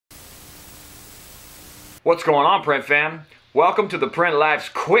What's going on, Print fam? Welcome to the Print Life's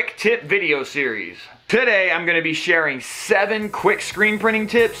quick tip video series. Today I'm going to be sharing 7 quick screen printing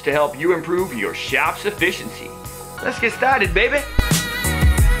tips to help you improve your shop's efficiency. Let's get started, baby!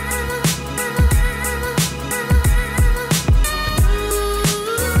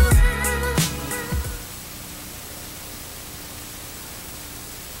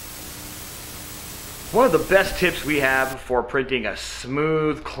 One of the best tips we have for printing a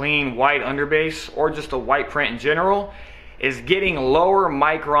smooth, clean, white underbase, or just a white print in general, is getting lower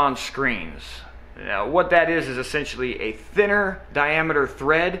micron screens. Now, what that is essentially a thinner diameter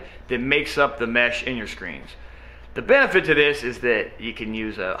thread that makes up the mesh in your screens. The benefit to this is that you can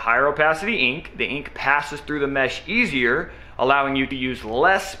use a higher opacity ink. The ink passes through the mesh easier, allowing you to use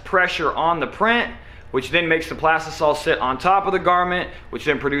less pressure on the print, which then makes the plastisol sit on top of the garment, which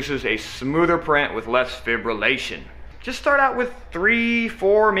then produces a smoother print with less fibrillation. Just start out with 3,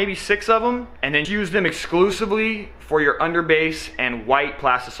 4, maybe 6 of them, and then use them exclusively for your underbase and white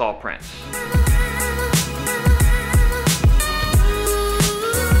plastisol prints.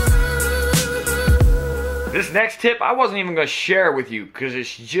 This next tip I wasn't even going to share with you because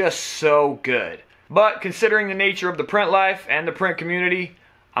it's just so good. But considering the nature of the print life and the print community,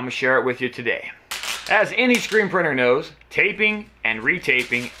 I'm going to share it with you today. As any screen printer knows, taping and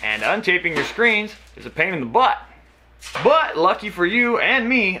retaping and untaping your screens is a pain in the butt. But lucky for you and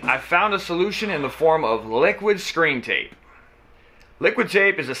me, I found a solution in the form of liquid screen tape. Liquid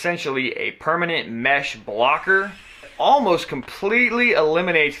tape is essentially a permanent mesh blocker. It almost completely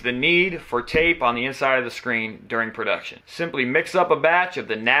eliminates the need for tape on the inside of the screen during production. Simply mix up a batch of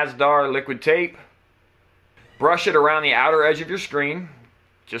the NASDAR liquid tape, brush it around the outer edge of your screen,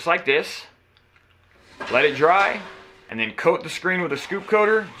 just like this. Let it dry, and then coat the screen with a scoop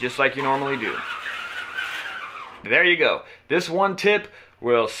coater, just like you normally do. There you go. This one tip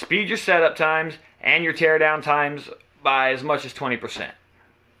will speed your setup times and your teardown times by as much as 20%.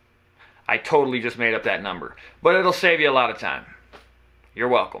 I totally just made up that number, but it'll save you a lot of time. You're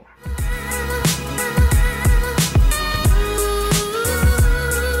welcome.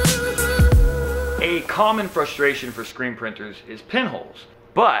 A common frustration for screen printers is pinholes,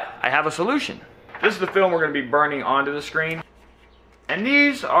 but I have a solution. This is the film we're going to be burning onto the screen, and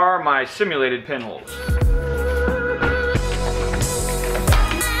these are my simulated pinholes.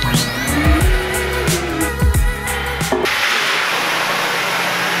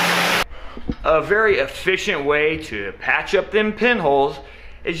 A very efficient way to patch up them pinholes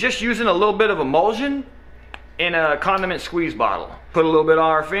is just using a little bit of emulsion in a condiment squeeze bottle. Put a little bit on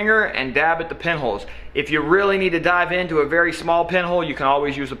our finger and dab at the pinholes. If you really need to dive into a very small pinhole, you can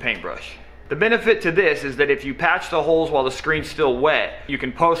always use a paintbrush. The benefit to this is that if you patch the holes while the screen's still wet, you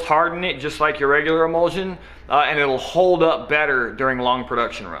can post-harden it just like your regular emulsion, and it'll hold up better during long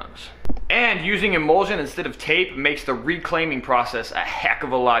production runs. And using emulsion instead of tape makes the reclaiming process a heck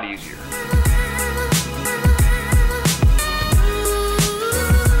of a lot easier.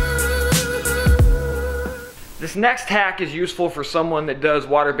 This next hack is useful for someone that does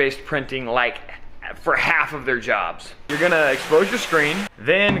water-based printing like for half of their jobs. You're gonna expose your screen,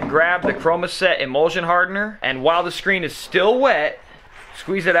 then grab the Chromaset emulsion hardener, and while the screen is still wet,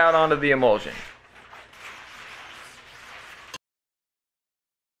 squeeze it out onto the emulsion.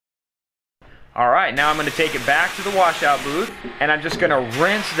 Alright, now I'm gonna take it back to the washout booth, and I'm just gonna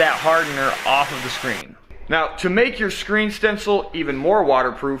rinse that hardener off of the screen. Now, to make your screen stencil even more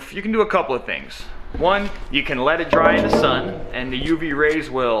waterproof, you can do a couple of things. One, you can let it dry in the sun, and the UV rays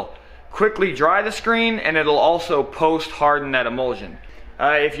will quickly dry the screen, and it'll also post-harden that emulsion.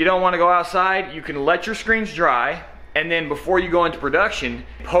 If you don't want to go outside, you can let your screens dry, and then before you go into production,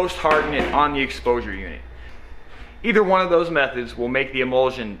 post-harden it on the exposure unit. Either one of those methods will make the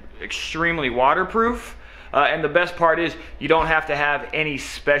emulsion extremely waterproof, and the best part is you don't have to have any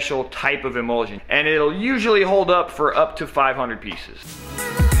special type of emulsion, and it'll usually hold up for up to 500 pieces.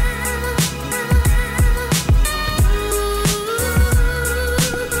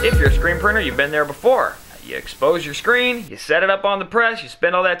 If you're a screen printer, you've been there before. You expose your screen, you set it up on the press, you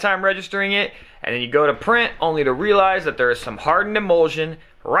spend all that time registering it, and then you go to print only to realize that there is some hardened emulsion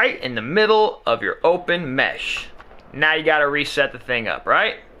right in the middle of your open mesh. Now you gotta reset the thing up,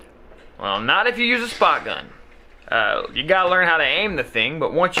 right? Well, not if you use a spot gun. You gotta learn how to aim the thing,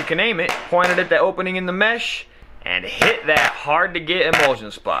 but once you can aim it, point it at the opening in the mesh, and hit that hard to get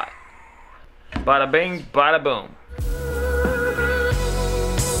emulsion spot. Bada bing, bada boom.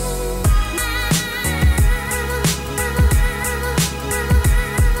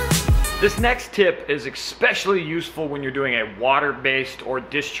 This next tip is especially useful when you're doing a water-based or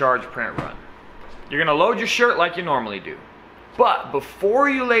discharge print run. You're gonna load your shirt like you normally do. But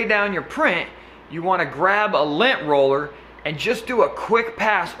before you lay down your print, you want to grab a lint roller and just do a quick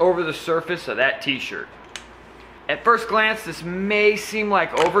pass over the surface of that t-shirt. At first glance, this may seem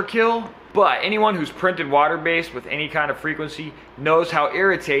like overkill, but anyone who's printed water-based with any kind of frequency knows how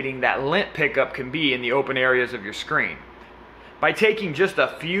irritating that lint pickup can be in the open areas of your screen. By taking just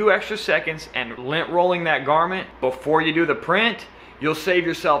a few extra seconds and lint rolling that garment before you do the print, you'll save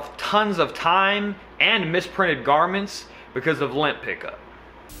yourself tons of time and misprinted garments because of lint pickup.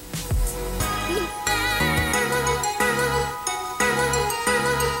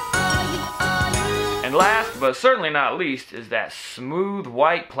 And last, but certainly not least, is that smooth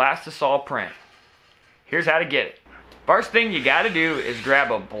white plastisol print. Here's how to get it. First thing you gotta do is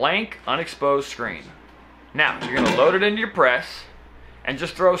grab a blank, unexposed screen. Now, you're gonna load it into your press and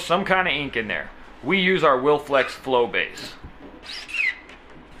just throw some kind of ink in there. We use our Wilflex Flow Base.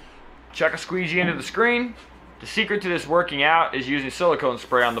 Chuck a squeegee into the screen. The secret to this working out is using silicone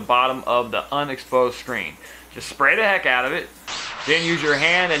spray on the bottom of the unexposed screen. Just spray the heck out of it. Then use your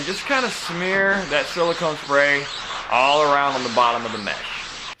hand and just kind of smear that silicone spray all around on the bottom of the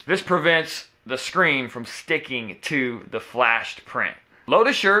mesh. This prevents the screen from sticking to the flashed print. Load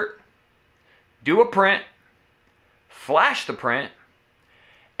a shirt, do a print, flash the print,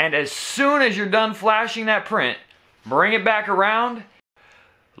 and as soon as you're done flashing that print, bring it back around,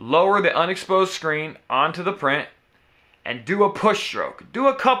 lower the unexposed screen onto the print, and do a push stroke. Do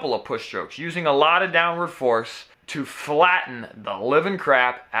a couple of push strokes using a lot of downward force to flatten the living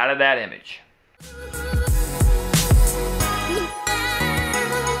crap out of that image.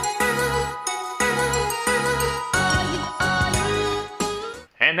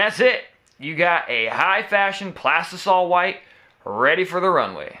 And that's it. You got a high fashion plastisol white ready for the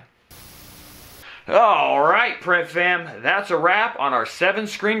runway. Alright print fam, that's a wrap on our 7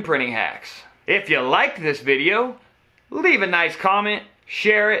 screen printing hacks. If you liked this video, leave a nice comment,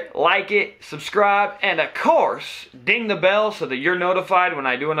 share it, like it, subscribe, and of course, ding the bell so that you're notified when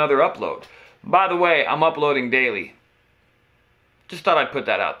I do another upload. By the way, I'm uploading daily. Just thought I'd put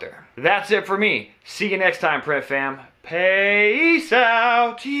that out there. That's it for me. See you next time, print fam. Peace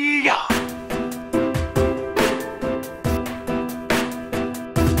out. Yeah.